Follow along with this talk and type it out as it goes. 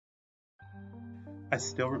I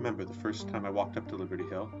still remember the first time I walked up to Liberty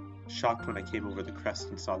Hill, shocked when I came over the crest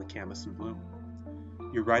and saw the camas in bloom.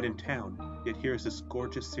 You're right in town, yet here is this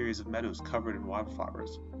gorgeous series of meadows covered in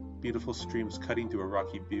wildflowers, beautiful streams cutting through a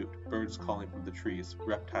rocky butte, birds calling from the trees,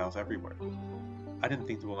 reptiles everywhere. I didn't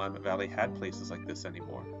think the Willamette Valley had places like this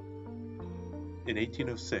anymore. In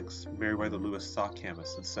 1806, Meriwether Lewis saw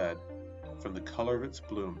camas and said, "From the color of its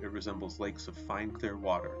bloom, it resembles lakes of fine clear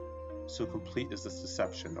water. So complete is this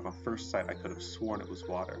deception that on first sight I could have sworn it was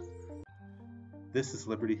water." This is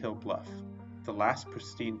Liberty Hill Bluff, the last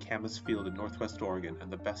pristine camas field in northwest Oregon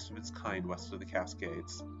and the best of its kind west of the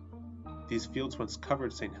Cascades. These fields once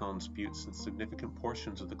covered St. Helens Buttes and significant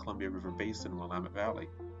portions of the Columbia River Basin and Willamette Valley.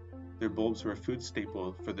 Their bulbs were a food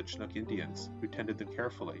staple for the Chinook Indians, who tended them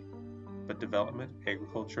carefully, but development,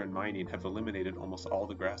 agriculture, and mining have eliminated almost all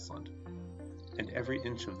the grassland. And every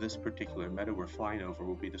inch of this particular meadow we're flying over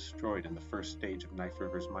will be destroyed in the first stage of Knife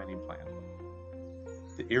River's mining plan.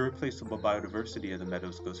 The irreplaceable biodiversity of the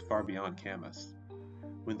meadows goes far beyond camas.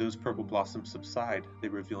 When those purple blossoms subside, they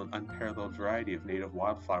reveal an unparalleled variety of native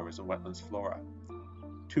wildflowers and wetlands flora.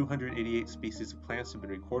 288 species of plants have been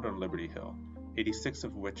recorded on Liberty Hill, 86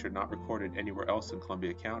 of which are not recorded anywhere else in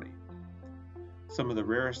Columbia County. Some of the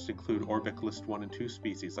rarest include Orbic List 1 and 2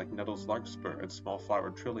 species like Nettles larkspur and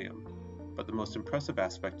small-flowered trillium, but the most impressive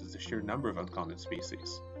aspect is the sheer number of uncommon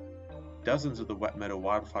species. Dozens of the wet meadow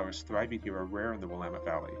wildflowers thriving here are rare in the Willamette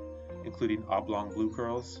Valley, including oblong blue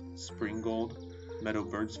curls, spring gold, meadow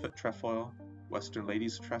bird's foot trefoil, western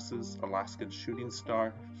lady's tresses, Alaskan shooting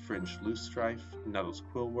star, fringed loosestrife, Nettles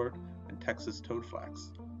quillwort, and Texas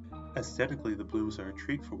toadflax. Aesthetically, the blooms are a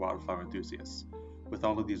treat for wildflower enthusiasts, with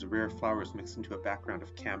all of these rare flowers mixed into a background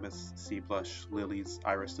of camas, sea blush, lilies,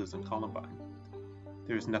 irises, and columbine.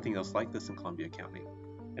 There is nothing else like this in Columbia County,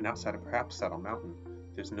 and outside of perhaps Saddle Mountain,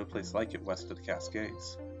 there's no place like it west of the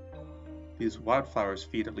Cascades. These wildflowers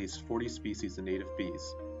feed at least 40 species of native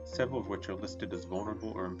bees, several of which are listed as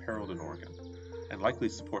vulnerable or imperiled in Oregon, and likely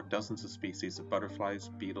support dozens of species of butterflies,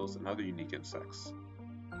 beetles, and other unique insects.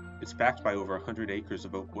 It's backed by over 100 acres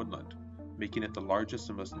of oak woodland, making it the largest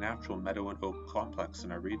and most natural meadow and oak complex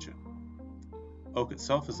in our region. Oak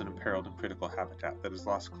itself is an imperiled and critical habitat that has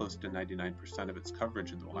lost close to 99% of its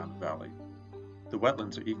coverage in the Willamette Valley. The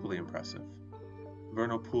wetlands are equally impressive.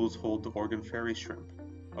 Vernal pools hold the Oregon fairy shrimp,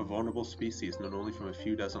 a vulnerable species known only from a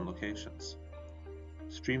few dozen locations.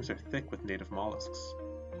 Streams are thick with native mollusks.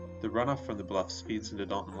 The runoff from the bluffs feeds into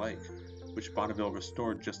Dalton Lake, which Bonneville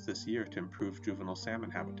restored just this year to improve juvenile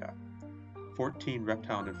salmon habitat. 14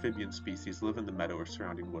 reptile and amphibian species live in the meadow or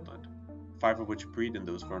surrounding woodland, 5 of which breed in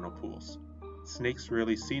those vernal pools. Snakes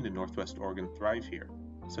rarely seen in northwest Oregon thrive here,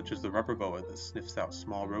 such as the rubber boa that sniffs out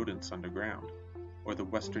small rodents underground, or the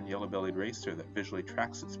western yellow-bellied racer that visually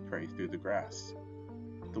tracks its prey through the grass.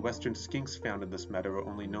 The western skinks found in this meadow are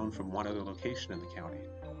only known from one other location in the county,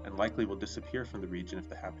 and likely will disappear from the region if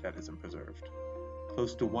the habitat isn't preserved.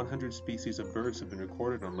 Close to 100 species of birds have been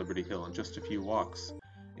recorded on Liberty Hill in just a few walks,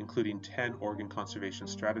 including 10 Oregon Conservation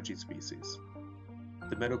Strategy species.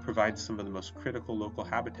 The meadow provides some of the most critical local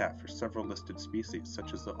habitat for several listed species,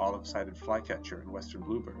 such as the olive-sided flycatcher and western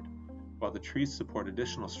bluebird, while the trees support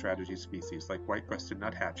additional strategy species like white-breasted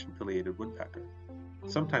nuthatch and pileated woodpecker.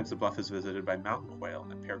 Sometimes the bluff is visited by mountain quail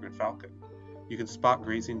and peregrine falcon. You can spot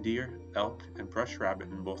grazing deer, elk, and brush rabbit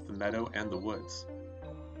in both the meadow and the woods.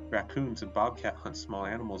 Raccoons and bobcat hunt small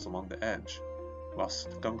animals along the edge, while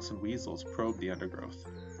skunks and weasels probe the undergrowth.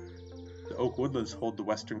 The oak woodlands hold the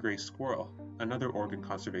western gray squirrel, another Oregon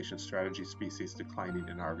Conservation Strategy species declining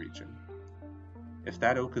in our region. If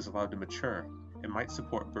that oak is allowed to mature, it might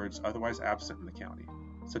support birds otherwise absent in the county,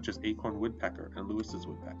 such as acorn woodpecker and Lewis's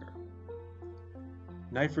woodpecker.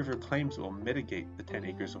 Knife River claims it will mitigate the 10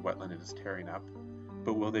 acres of wetland it is tearing up,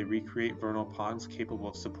 but will they recreate vernal ponds capable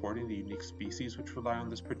of supporting the unique species which rely on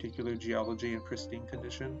this particular geology and pristine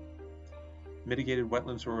condition? Mitigated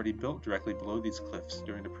wetlands were already built directly below these cliffs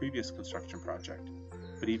during a previous construction project,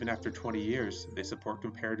 but even after 20 years, they support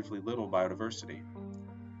comparatively little biodiversity.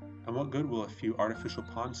 And what good will a few artificial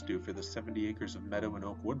ponds do for the 70 acres of meadow and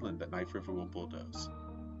oak woodland that Knife River will bulldoze?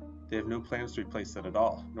 They have no plans to replace that at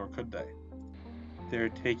all, nor could they. They are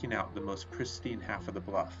taking out the most pristine half of the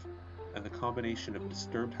bluff, and the combination of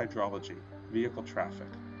disturbed hydrology, vehicle traffic,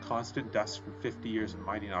 constant dust from 50 years of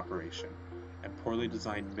mining operation, and poorly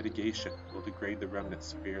designed mitigation will degrade the remnants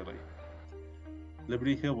severely.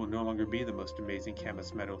 Liberty Hill will no longer be the most amazing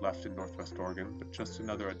camas meadow left in northwest Oregon, but just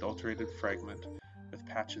another adulterated fragment with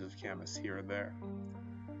patches of camas here and there.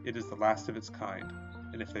 It is the last of its kind,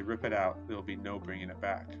 and if they rip it out, there will be no bringing it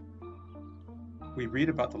back. We read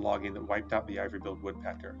about the logging that wiped out the ivory-billed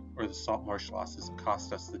woodpecker, or the salt marsh losses that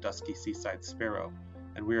cost us the dusky seaside sparrow,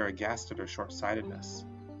 and we are aghast at our short-sightedness.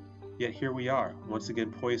 Yet here we are, once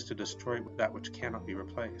again poised to destroy that which cannot be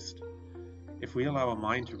replaced. If we allow a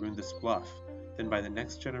mine to ruin this bluff, then by the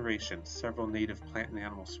next generation, several native plant and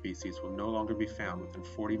animal species will no longer be found within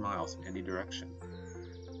 40 miles in any direction.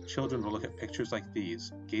 Children will look at pictures like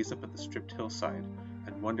these, gaze up at the stripped hillside,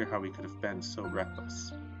 and wonder how we could have been so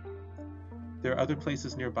reckless. There are other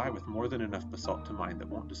places nearby with more than enough basalt to mine that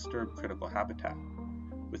won't disturb critical habitat.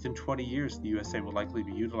 Within 20 years, the USA will likely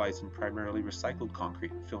be utilizing primarily recycled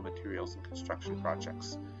concrete and fill materials in construction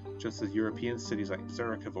projects, just as European cities like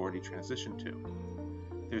Zurich have already transitioned to.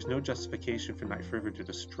 There's no justification for Knife River to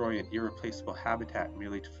destroy an irreplaceable habitat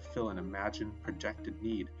merely to fulfill an imagined, projected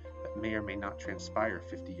need that may or may not transpire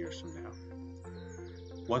 50 years from now.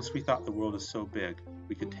 Once we thought the world is so big,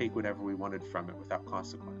 we could take whatever we wanted from it without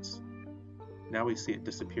consequence. Now we see it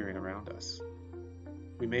disappearing around us.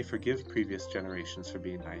 We may forgive previous generations for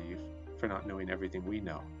being naive, for not knowing everything we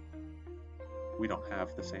know. We don't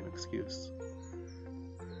have the same excuse.